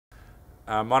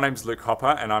My name's Luke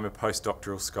Hopper and I'm a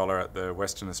Postdoctoral Scholar at the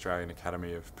Western Australian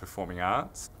Academy of Performing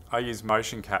Arts. I use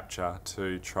motion capture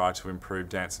to try to improve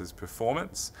dancers'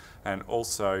 performance and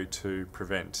also to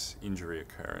prevent injury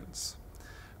occurrence.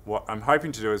 What I'm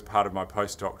hoping to do as part of my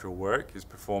postdoctoral work is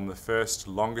perform the first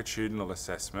longitudinal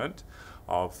assessment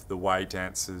of the way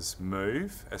dancers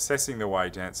move, assessing the way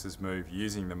dancers move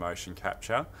using the motion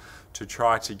capture to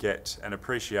try to get an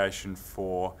appreciation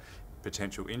for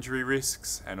potential injury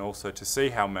risks and also to see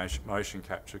how motion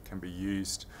capture can be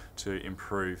used to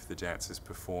improve the dancer's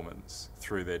performance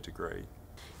through their degree.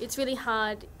 It's really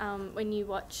hard when you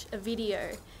watch a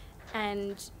video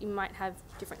and you might have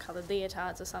different coloured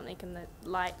leotards or something and the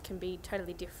light can be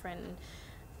totally different.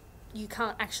 You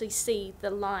can't actually see the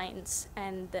lines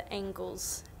and the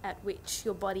angles at which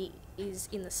your body is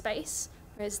in the space,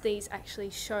 whereas these actually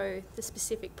show the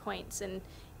specific points and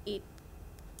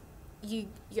you're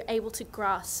able to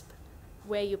grasp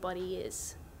where your body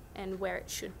is and where it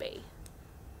should be.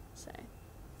 So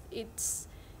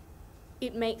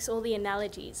it makes all the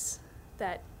analogies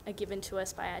that are given to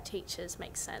us by our teachers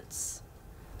make sense.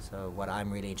 So what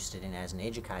I'm really interested in as an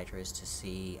educator is to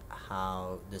see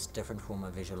how this different form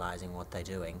of visualising what they're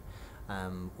doing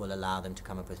will allow them to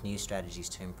come up with new strategies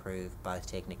to improve both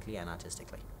technically and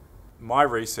artistically. My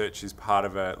research is part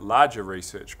of a larger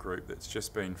research group that's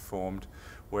just been formed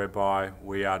whereby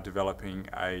we are developing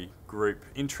a group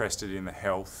interested in the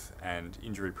health and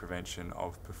injury prevention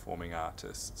of performing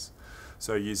artists.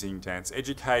 So using dance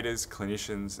educators,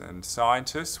 clinicians and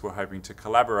scientists, we're hoping to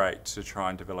collaborate to try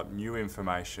and develop new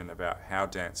information about how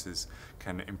dancers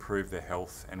can improve their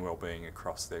health and well-being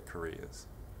across their careers.